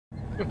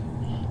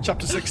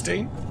Chapter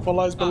 16. What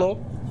lies below?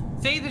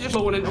 See, they're just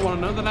blowing into one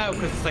another now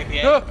because it's like the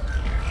end.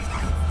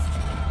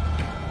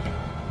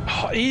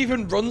 Oh, he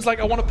even runs like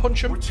I want to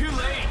punch him. We're too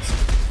late.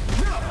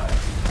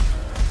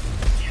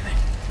 Damn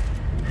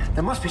it.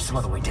 There must be some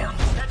other way down.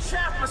 That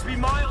shaft must be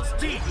miles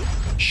deep.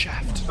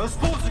 Shaft. Those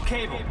spools of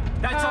cable.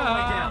 That's all the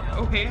way down.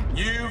 Okay.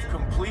 You've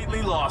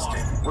completely lost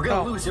it. We're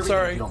gonna lose everything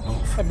sorry. if you don't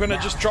move. I'm gonna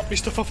just drop me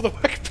stuff off the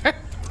workbench.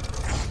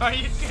 Are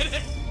you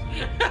kidding?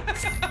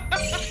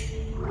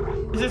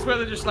 Is this where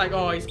they're just like,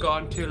 oh, he's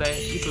gone, too late,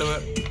 he blew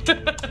it.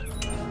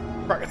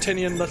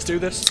 Bracketinian, let's do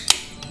this.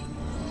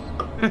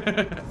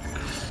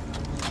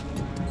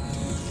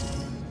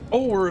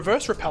 Oh, we're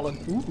reverse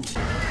repelling. Ooh.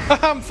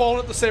 I'm falling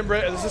at the same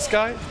rate as this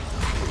guy.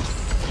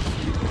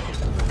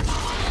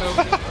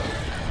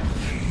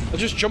 I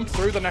just jumped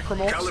through the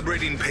necromorphs.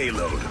 Calibrating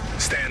payload.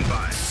 Stand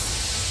by.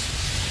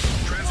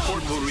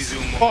 Transport will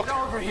resume. Fuck.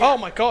 Oh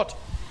my god.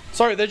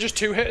 Sorry, they're just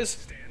two hitters.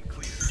 Stand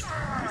clear.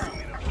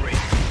 Resuming operation.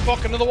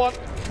 Fuck, another one.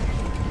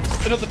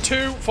 Another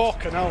two.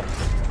 Fucking hell.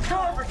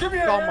 Carver, give me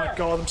a Oh hand. my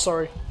god, I'm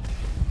sorry.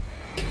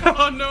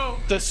 Oh no!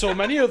 There's so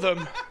many of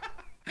them.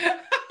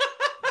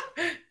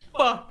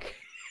 Fuck.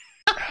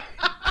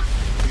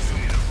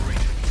 Resuming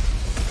operation.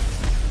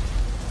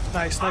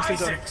 Nice, nicely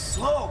done. Isaac,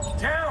 slow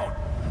down.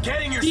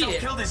 Getting yourself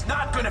killed is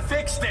not gonna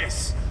fix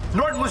this.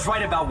 Norton was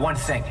right about one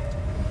thing.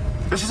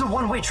 This is a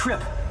one-way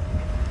trip.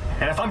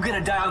 And if I'm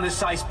gonna die on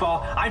this ice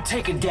ball, I'm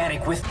taking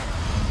Danik with.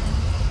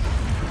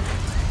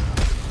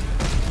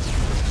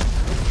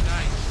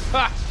 Nice.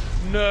 Ha!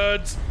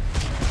 Nerds.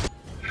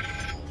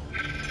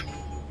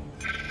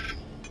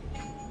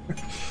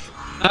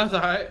 That's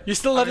alright. You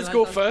still let us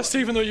go first,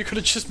 even though you could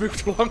have just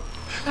moved along.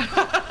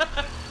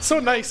 So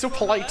nice, so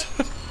polite.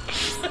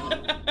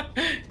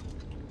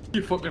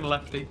 You fucking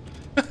lefty.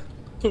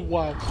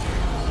 Wow.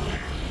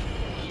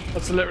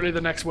 That's literally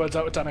the next words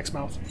out of Danik's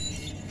mouth.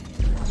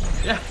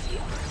 Yeah.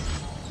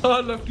 Oh,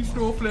 lefty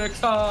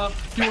snowflakes, ha!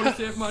 You wanna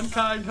save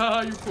mankind,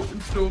 ha! You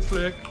fucking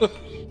snowflake.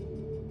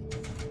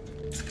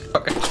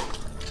 Okay.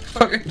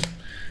 Okay.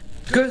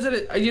 Because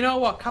you know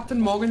what?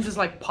 Captain Morgan's is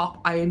like pop.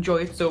 I enjoy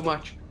it so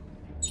much.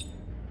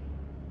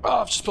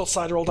 Oh, I've just spilled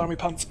cider all down my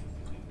pants.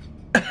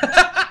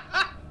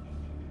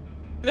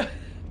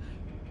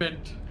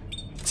 Mint.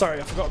 Sorry,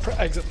 I forgot to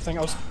exit the thing.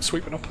 I was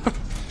sweeping up. Oh,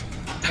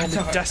 my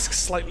alright. desk's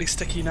slightly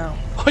sticky now.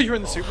 Oh, you're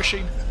in the soup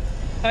machine.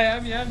 I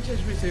am, yeah, I'm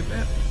changing my suit,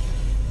 mate.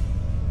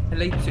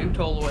 Elite suit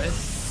all the way.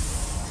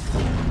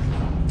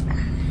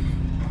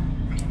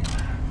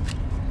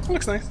 It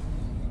looks nice.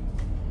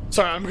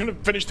 Sorry, I'm gonna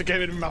finish the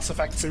game in a Mass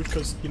Effect suit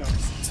because, you know.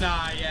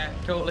 Nah, yeah,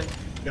 totally.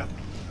 Yeah.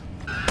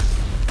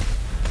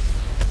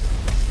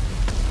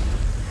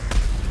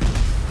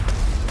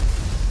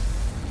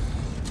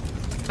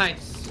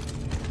 Nice.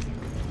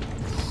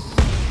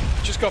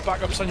 Just got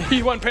back up, son.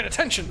 You weren't paying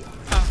attention.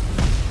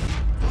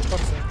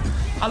 Fuck's sake.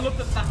 I love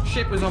that that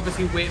ship was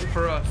obviously waiting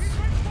for us.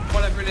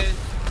 Whatever it is,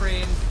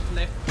 crane,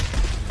 lift.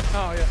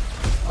 Oh, yeah.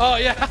 Oh,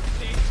 yeah.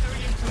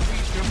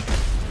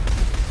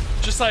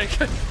 Just like,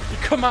 you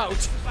come out.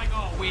 It's like,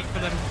 oh, wait for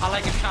them. I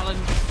like a challenge.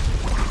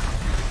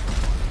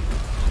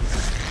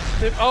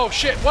 Oh,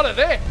 shit, what are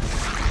they?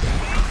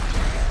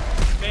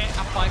 Mate,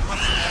 I bypassed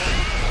them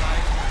all.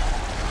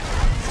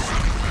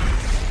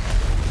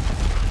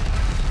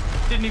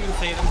 Didn't even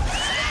see them.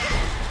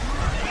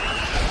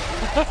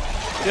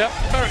 Yeah,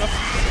 fair enough.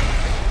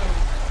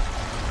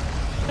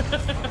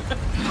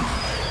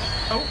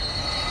 Oh.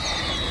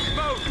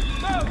 Move!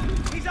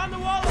 He's on the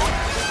wall!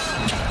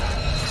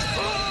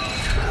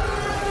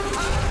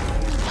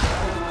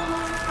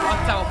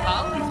 That's our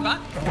pal, he's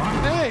back.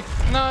 Hey,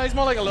 no, he's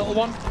more like a little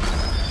one.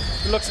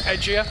 He looks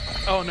edgier.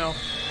 Oh, no.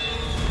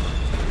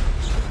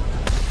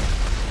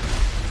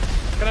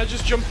 Can I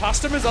just jump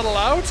past him? Is that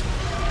allowed?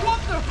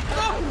 What the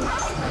fuck?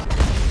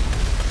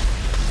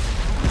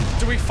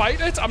 Do we fight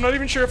it? I'm not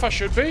even sure if I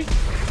should be.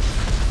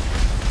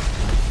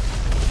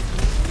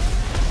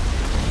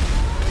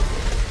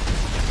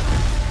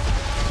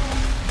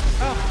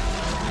 Oh,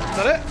 is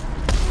that it?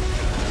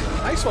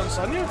 Nice one,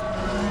 Sonia.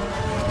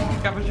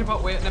 Scavenger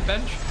bot waiting a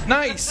bench.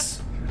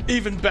 Nice.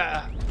 Even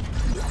better.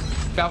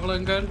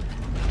 Javelin gun.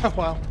 Oh,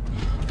 wow.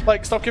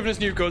 Like, stop giving us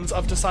new guns.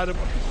 I've decided.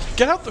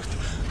 Get out the.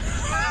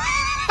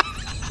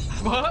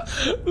 What?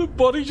 The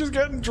body just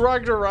getting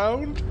dragged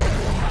around.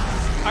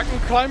 I can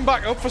climb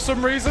back up for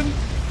some reason.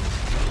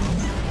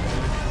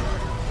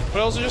 But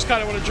I also just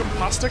kind of want to jump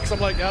past it because I'm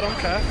like, yeah, I don't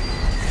care.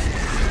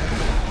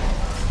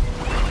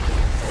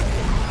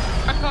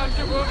 I can't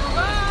jump over.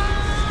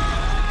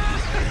 Ah!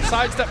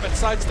 Sidestep it,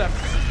 sidestep.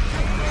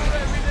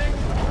 Everything.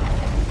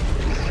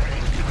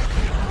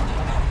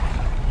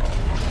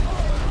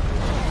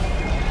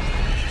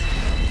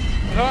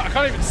 No, I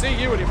can't even see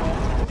you anymore.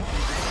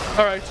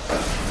 Alright.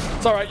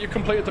 It's alright, you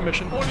completed the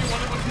mission. Only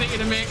one of us needed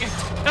to make it.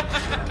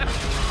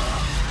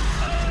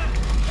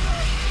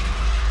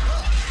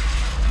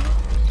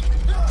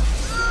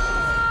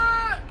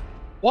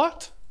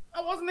 What?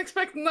 I wasn't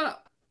expecting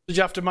that. Did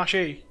you have to mash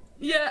E?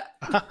 Yeah.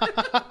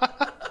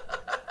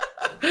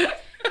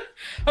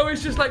 I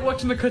was just like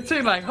watching the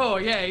cutscene, like, oh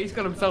yeah, he's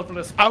got himself in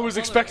a spot. I was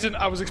expecting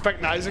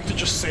Isaac to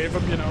just save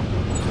him, you know.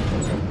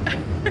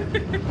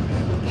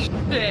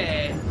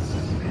 Shit.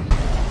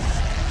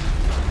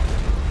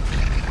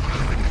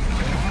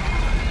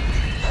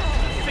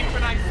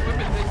 Synchronized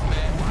swimming this,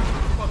 man.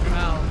 Fucking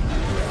hell.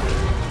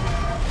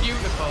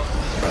 Beautiful.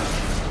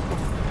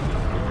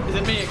 Is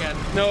it me again?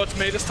 No, it's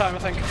me this time, I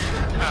think.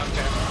 Oh,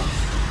 okay.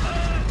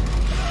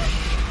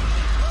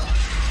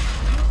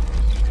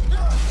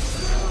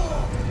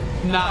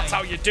 Nice. That's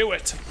how you do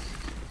it.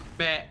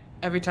 Mate,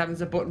 every time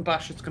there's a button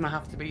bash, it's gonna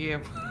have to be you.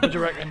 What do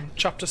you reckon?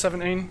 Chapter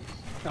 17?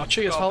 Oh,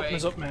 cheers for helping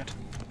us up, mate.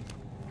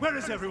 Where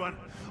is everyone?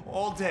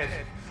 All dead.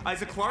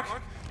 Isaac Clarke?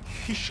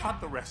 He shot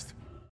the rest.